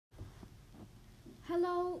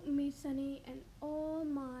Hello, Miss Sunny and all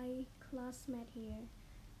my classmates here.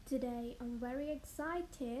 Today I'm very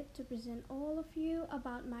excited to present all of you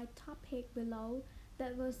about my topic below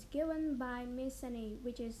that was given by Miss Sunny,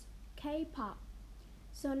 which is K-pop.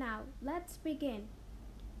 So now let's begin.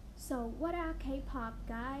 So what are K-pop,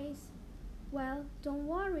 guys? Well, don't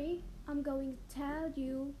worry, I'm going to tell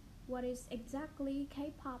you what is exactly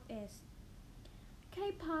K-pop is.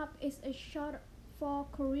 K-pop is a short for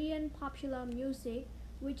Korean popular music,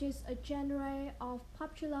 which is a genre of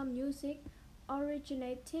popular music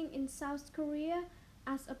originating in South Korea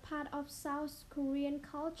as a part of South Korean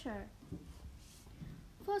culture.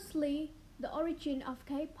 Firstly, the origin of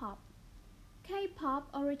K-pop. K-pop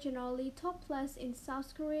originally took place in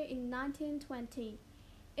South Korea in 1920.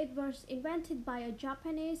 It was invented by a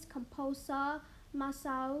Japanese composer,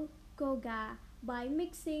 Masao Koga, by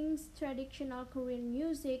mixing traditional Korean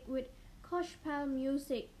music with gospel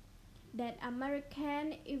music that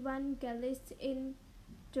American evangelists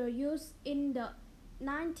introduced in the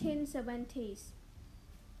 1970s.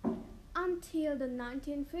 Until the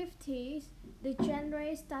 1950s, the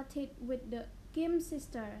genre started with the Kim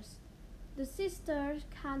sisters. The sisters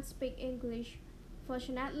can't speak English.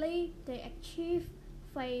 Fortunately, they achieved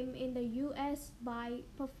fame in the US by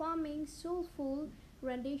performing soulful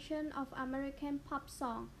rendition of American pop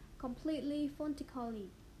song completely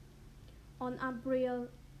phonetically. On April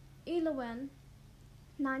 11,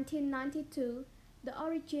 1992, the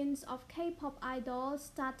origins of K-pop idols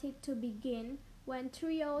started to begin when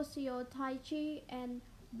trio Seo Taiji and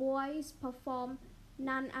boys performed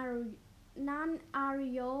Nan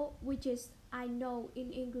Ario, which is I Know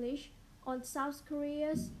in English, on South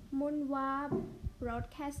Korea's Munhwa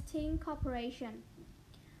Broadcasting Corporation.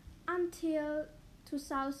 Until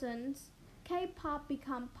 2000s, K-pop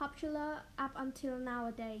became popular up until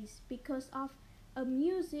nowadays because of a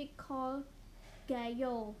music called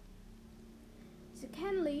Gayo.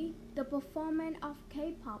 Secondly, the performance of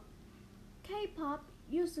K-pop. K-pop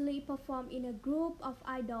usually performed in a group of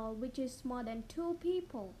idols which is more than two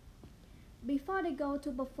people. Before they go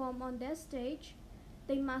to perform on their stage,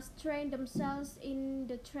 they must train themselves in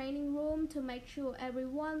the training room to make sure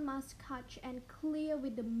everyone must catch and clear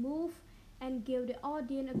with the move and give the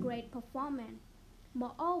audience a great performance.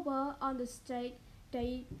 Moreover, on the stage,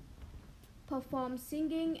 they perform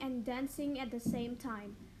singing and dancing at the same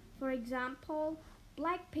time. For example,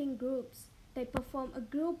 Blackpink groups, they perform a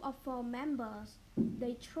group of four members.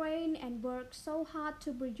 They train and work so hard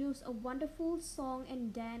to produce a wonderful song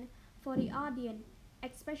and dance for the audience,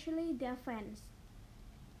 especially their fans.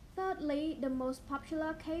 Thirdly, the most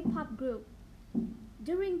popular K-pop group.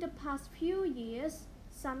 During the past few years,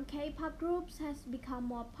 some K-pop groups has become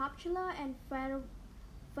more popular and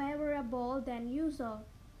favorable than usual.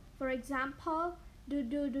 For example, Do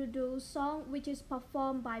Do Do Do song, which is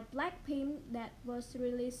performed by Blackpink, that was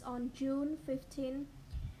released on June 15,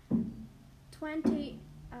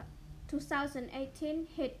 2018,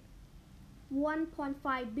 hit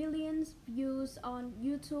 1.5 billion views on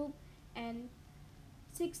YouTube and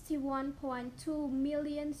 61.2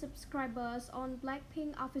 million subscribers on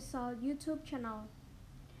Blackpink official YouTube channel.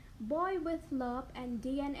 Boy with Love and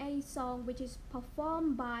DNA song, which is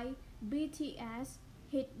performed by BTS,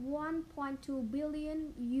 hit 1.2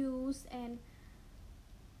 billion views and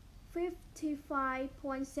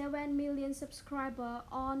 55.7 million subscribers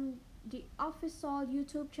on the official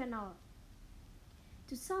YouTube channel.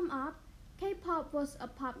 To sum up, K-pop was a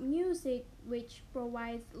pop music which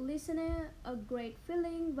provides listener a great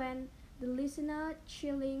feeling when the listener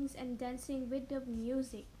chilling and dancing with the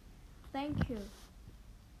music. Thank you.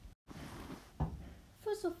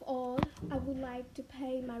 First of all, I would like to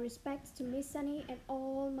pay my respects to Miss Sunny and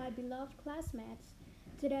all my beloved classmates.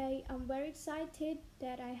 Today, I'm very excited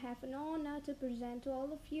that I have an honor to present to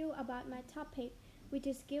all of you about my topic, which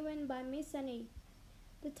is given by Miss Sunny.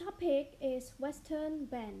 The topic is Western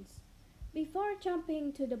bands. Before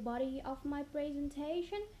jumping to the body of my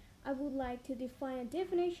presentation, I would like to define a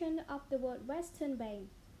definition of the word Western band.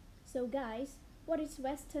 So guys, what is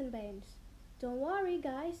Western bands? Don't worry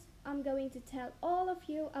guys, I'm going to tell all of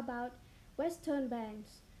you about Western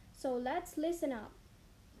bands. So let's listen up.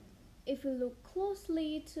 If you look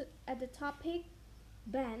closely at the topic,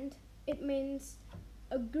 band, it means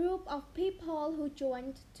a group of people who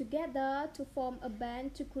joined together to form a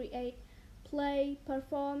band to create, play,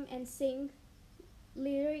 perform and sing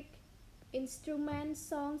lyric, instrument,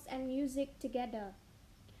 songs and music together.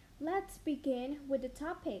 Let's begin with the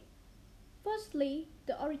topic. Firstly,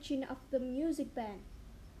 the origin of the music band.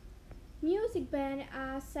 Music bands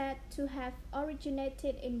are said to have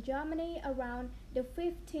originated in Germany around the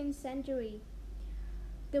 15th century.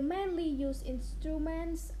 The mainly used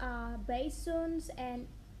instruments are bassoons and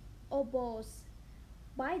oboes.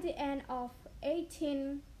 By the end of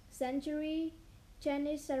 18th century,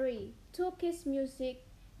 Janissary Turkish music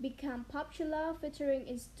became popular featuring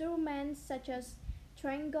instruments such as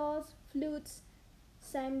triangles, flutes,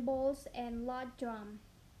 cymbals, and large drum.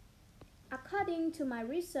 According to my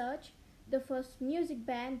research, the first music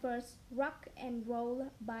band was Rock and Roll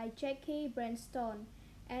by Jackie Brenston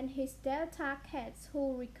and his Delta Cats,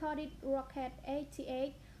 who recorded Rocket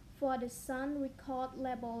 88 for the Sun record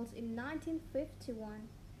labels in 1951.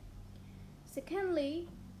 Secondly,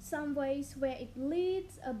 some ways where it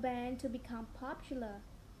leads a band to become popular.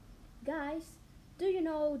 Guys, do you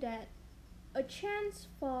know that a chance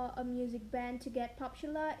for a music band to get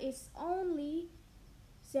popular is only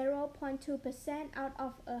 0.2% out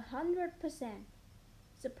of 100%.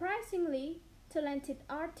 Surprisingly, talented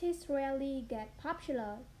artists rarely get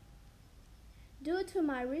popular. Due to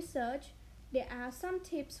my research, there are some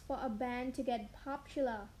tips for a band to get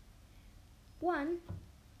popular. 1.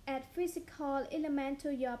 Add physical element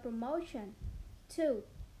to your promotion. 2.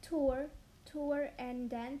 Tour and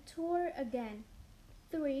then tour again.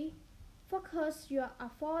 3. Focus your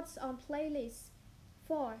efforts on playlists.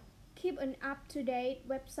 4. Keep an up-to-date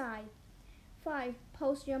website. 5.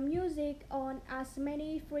 Post your music on as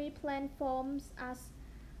many free platforms as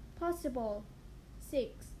possible.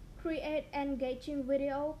 6. Create engaging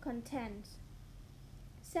video content.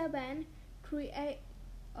 7.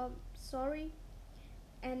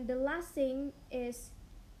 And the last thing is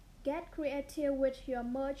get creative with your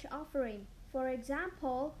merch offering. For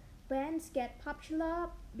example, bands get popular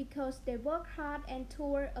because they work hard and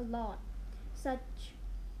tour a lot.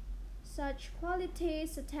 Such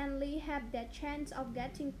qualities certainly have their chance of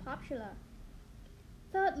getting popular.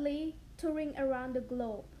 Thirdly, touring around the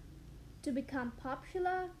globe. To become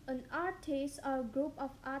popular, an artist or a group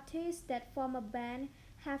of artists that form a band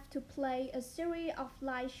have to play a series of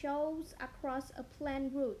live shows across a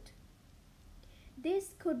planned route.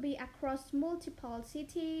 This could be across multiple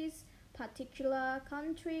cities, particular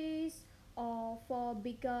countries, or for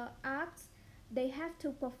bigger acts, they have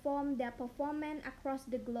to perform their performance across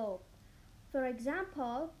the globe. For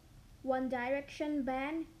example, One Direction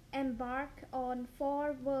band embarked on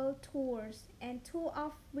 4 world tours and 2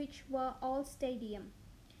 of which were all stadium.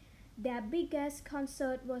 Their biggest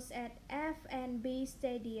concert was at F&B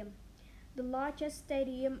Stadium, the largest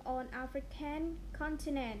stadium on African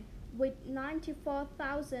continent with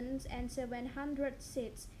 94,700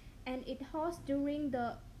 seats, and it hosted during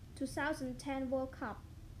the 2010 World Cup.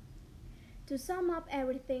 To sum up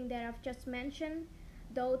everything that I've just mentioned,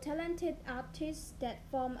 though talented artists that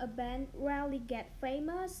form a band rarely get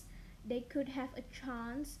famous, they could have a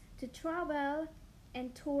chance to travel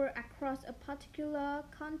and tour across a particular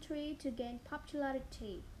country to gain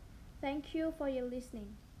popularity. Thank you for your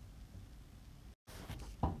listening.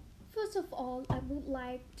 First of all, I would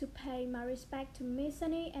like to pay my respect to Miss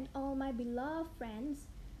Sunny and all my beloved friends.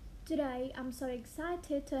 Today, I'm so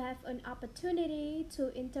excited to have an opportunity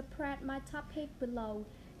to interpret my topic below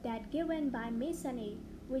that given by Miss Sunny,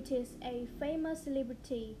 which is a famous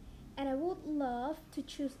celebrity, and I would love to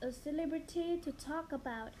choose a celebrity to talk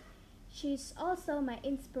about. She's also my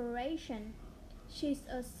inspiration. She's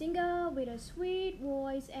a singer with a sweet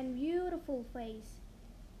voice and beautiful face.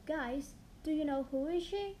 Guys, do you know who is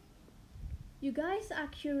she? You guys are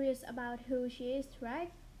curious about who she is,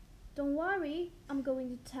 right? Don't worry, I'm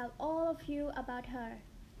going to tell all of you about her.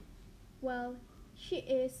 Well, she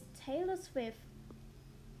is Taylor Swift.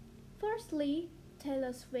 Firstly,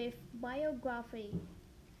 Taylor Swift biography.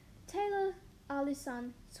 Taylor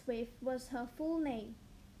Allison Swift was her full name.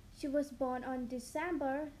 She was born on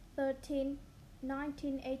December 13,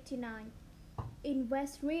 1989, in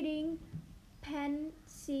West Reading,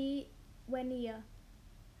 Pennsylvania,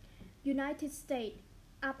 United States.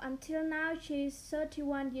 Up until now, she is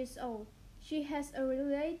 31 years old. She has a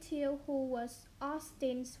relative who was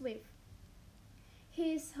Austin Swift.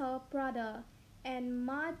 He is her brother, and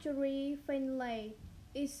Marjorie Finley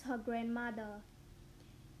is her grandmother.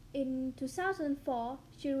 In 2004,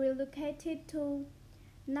 she relocated to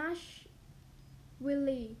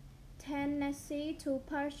Nashville, Tennessee to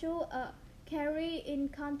pursue a career in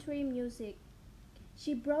country music.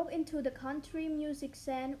 She broke into the country music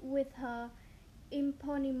scene with her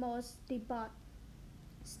eponymous debut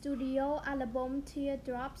studio album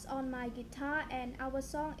Teardrops on My Guitar and Our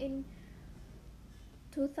Song in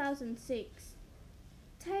 2006.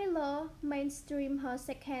 Taylor mainstreamed her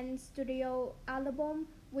second studio album,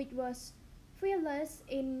 which was Fearless,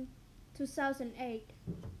 in 2008.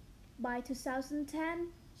 By 2010,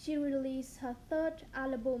 she released her third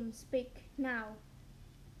album, Speak Now.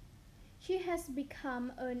 She has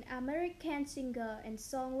become an American singer and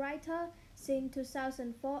songwriter since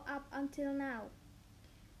 2004 up until now.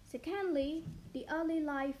 Secondly, the early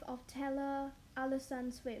life of Taylor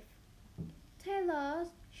Allison Swift. Taylor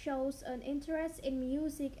shows an interest in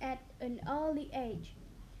music at an early age.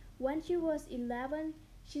 When she was 11,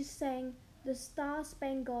 she sang the Star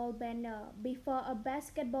Spangled Banner before a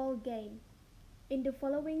basketball game. In the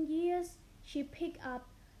following years, she picked up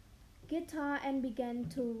guitar and began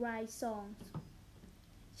to write songs.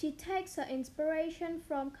 She takes her inspiration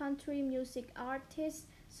from country music artists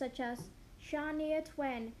such as Shania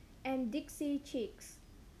Twain and Dixie Chicks.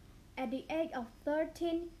 At the age of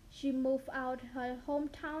 13, she moved out her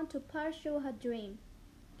hometown to pursue her dream.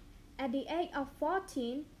 At the age of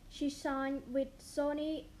 14, she signed with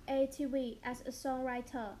Sony ATV as a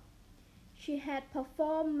songwriter. She had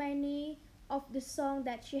performed many of the songs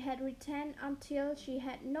that she had written until she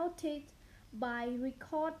had noticed by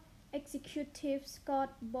record executive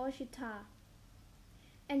Scott Borchita,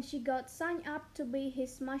 and she got signed up to be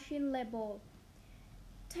his machine label.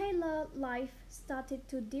 Taylor's life started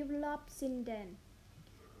to develop since then.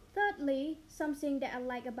 Thirdly, something that I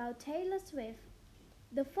like about Taylor Swift.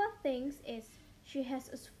 The first thing is she has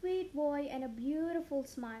a sweet voice and a beautiful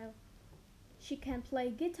smile. She can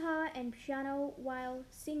play guitar and piano while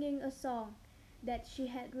singing a song that she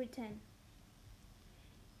had written.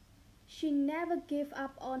 She never gave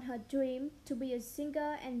up on her dream to be a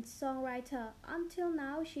singer and songwriter. Until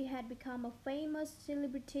now, she had become a famous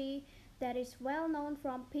celebrity that is well known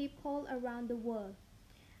from people around the world.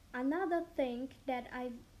 Another thing that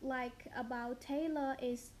I like about Taylor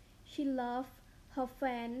is she loves her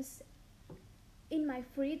fans. In my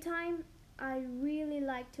free time, I really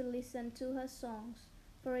like to listen to her songs.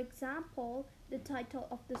 For example, the title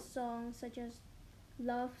of the song such as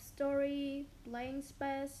Love Story, Blank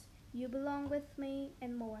Space, You Belong With Me,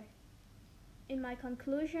 and more. In my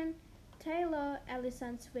conclusion, Taylor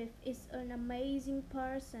Allison Swift is an amazing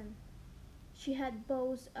person. She had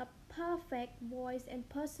both a perfect voice and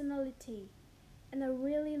personality, and I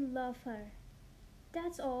really love her.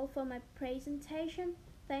 That's all for my presentation.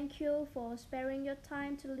 Thank you for sparing your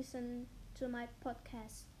time to listen to my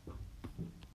podcast.